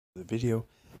the video.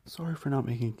 Sorry for not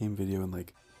making a game video in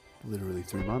like literally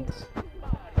 3 months.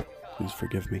 Please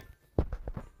forgive me.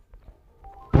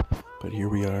 But here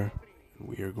we are.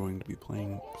 We are going to be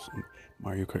playing some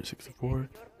Mario Kart 64.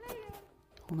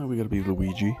 Oh no, we gotta be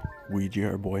Luigi. Luigi,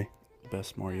 our boy. The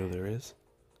best Mario there is.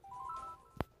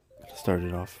 To start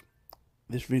it off,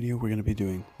 this video we're gonna be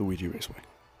doing Luigi Raceway.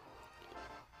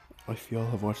 If y'all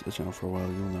have watched the channel for a while,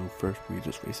 you'll know first we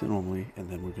just race it normally, and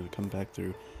then we're gonna come back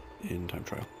through in time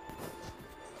trial.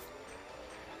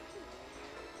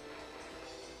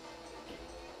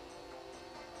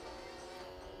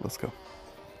 Let's go.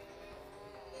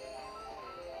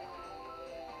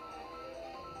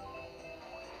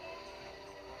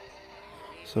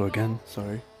 So again,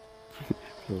 sorry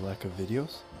for the lack of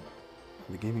videos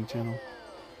on the gaming channel.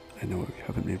 I know we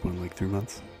haven't made one in like 3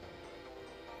 months.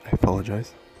 I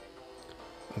apologize.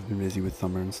 I've been busy with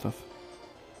summer and stuff,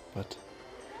 but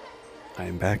I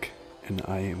am back and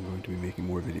I am going to be making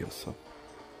more videos, so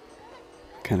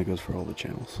it kind of goes for all the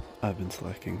channels. I've been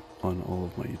slacking on all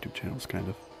of my YouTube channels, kind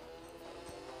of.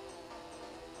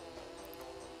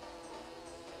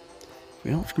 If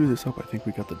we don't screw this up, I think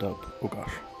we got the dub. Oh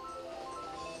gosh.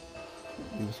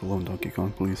 Leave us alone, Donkey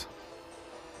Kong, please.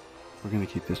 We're gonna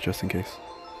keep this just in case.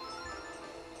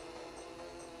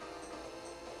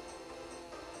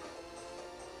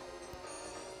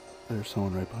 There's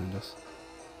someone right behind us.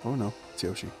 Oh no, it's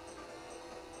Yoshi.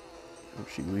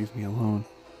 Yoshi, leave me alone.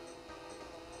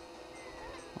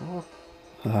 Oh.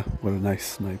 Ah, what a nice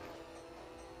snipe.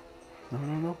 No,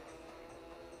 no, no.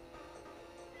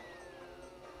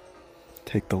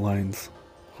 Take the lines.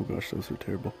 Oh gosh, those were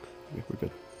terrible. Okay, we're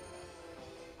good.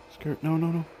 Skirt, no, no,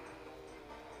 no.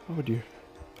 Oh dear.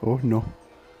 Oh no.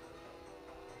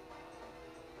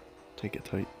 Take it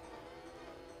tight.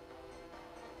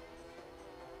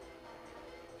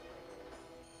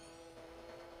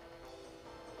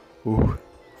 Ooh,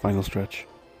 final stretch.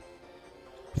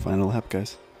 Final lap,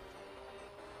 guys.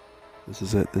 This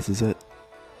is it, this is it.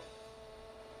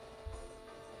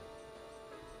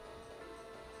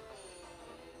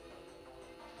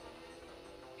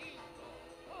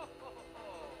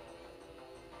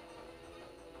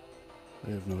 I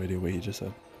have no idea what he just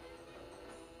said.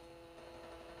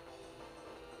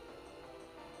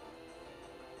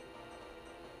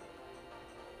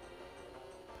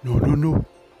 No, no, no.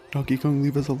 Donkey Kong,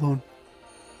 leave us alone.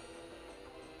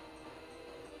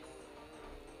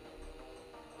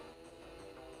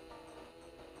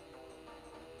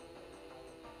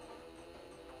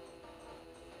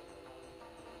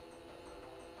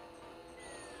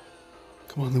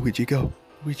 Come on, Luigi, go.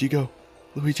 Luigi, go.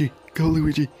 Luigi, go,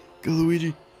 Luigi. Go,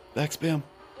 Luigi. Back spam.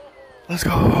 Let's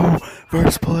go.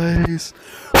 First place.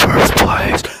 First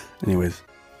place. Anyways,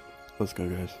 let's go,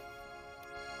 guys.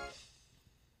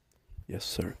 Yes,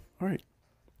 sir. Alright.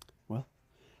 Well,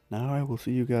 now I will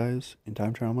see you guys in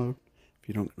time trial mode. If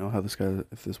you don't know how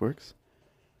if this works,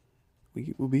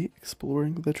 we will be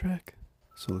exploring the track.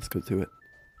 So let's go to it.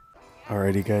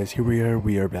 Alrighty, guys, here we are.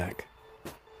 We are back.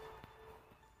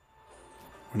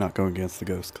 We're not going against the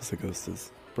ghost because the ghost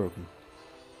is broken.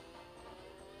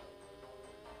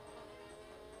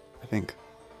 I think.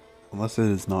 Unless it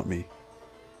is not me.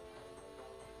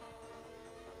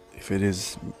 If it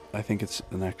is, I think it's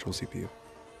an actual CPU.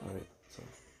 Alright, so.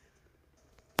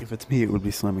 If it's me, it would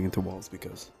be slamming into walls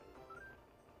because,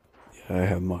 yeah, I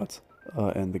have mods.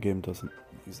 And the game doesn't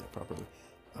use that properly.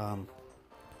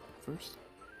 First.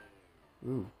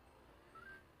 Ooh.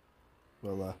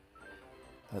 Well,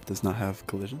 that does not have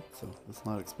collision, so let's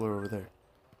not explore over there.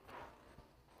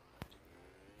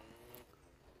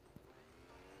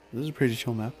 This is a pretty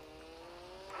chill map.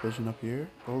 Collision up here.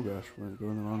 Oh gosh, we're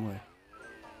going the wrong way.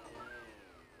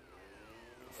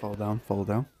 Fall down, fall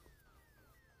down.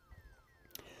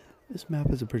 This map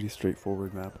is a pretty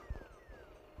straightforward map.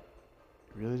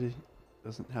 It really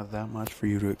doesn't have that much for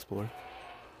you to explore.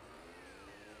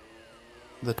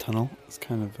 The tunnel is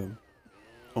kind of the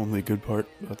only good part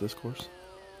about this course.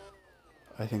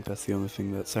 I think that's the only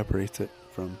thing that separates it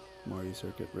from Mario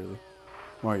Circuit, really.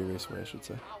 Mario Raceway, I should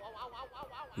say.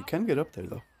 You can get up there,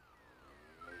 though.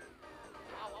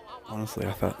 Honestly,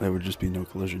 I thought there would just be no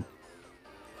collision.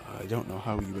 I don't know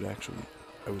how you would actually...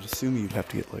 I would assume you'd have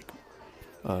to get, like,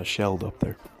 shelled up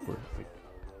there. Or, like...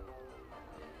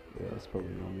 Yeah, that's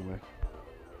probably the only way.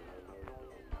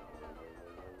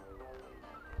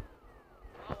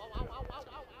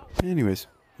 Anyways,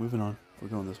 moving on. We're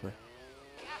going this way.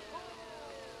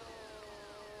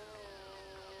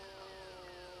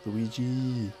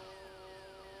 Luigi!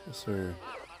 Yes, sir.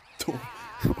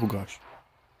 Oh gosh.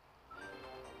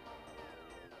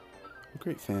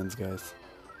 Great fans, guys.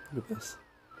 Look at this.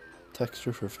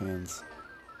 Texture for fans.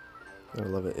 I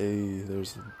love it. Hey,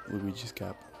 there's Luigi's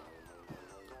cap.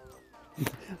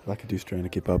 Lacadu's trying to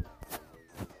keep up.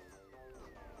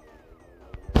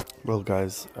 Well,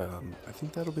 guys, I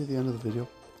think that'll be the end of the video.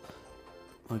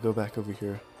 I'll go back over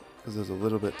here because there's a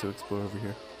little bit to explore over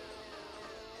here.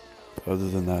 Other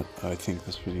than that, I think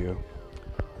this video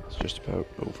is just about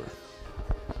over.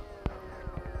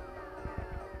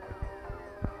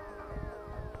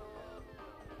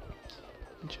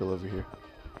 Chill over here.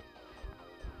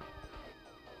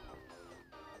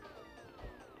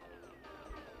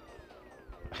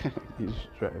 You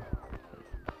just drive.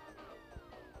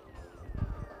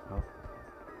 Well,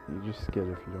 you just skid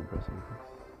if you don't press anything.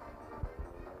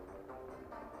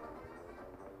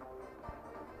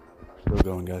 Still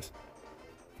going, guys.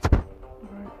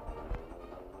 Alright.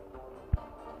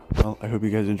 Well, I hope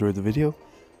you guys enjoyed the video.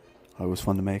 It was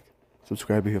fun to make.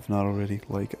 Subscribe if you have not already.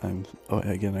 Like,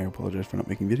 again, I apologize for not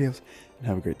making videos. And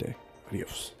have a great day.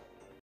 Adios.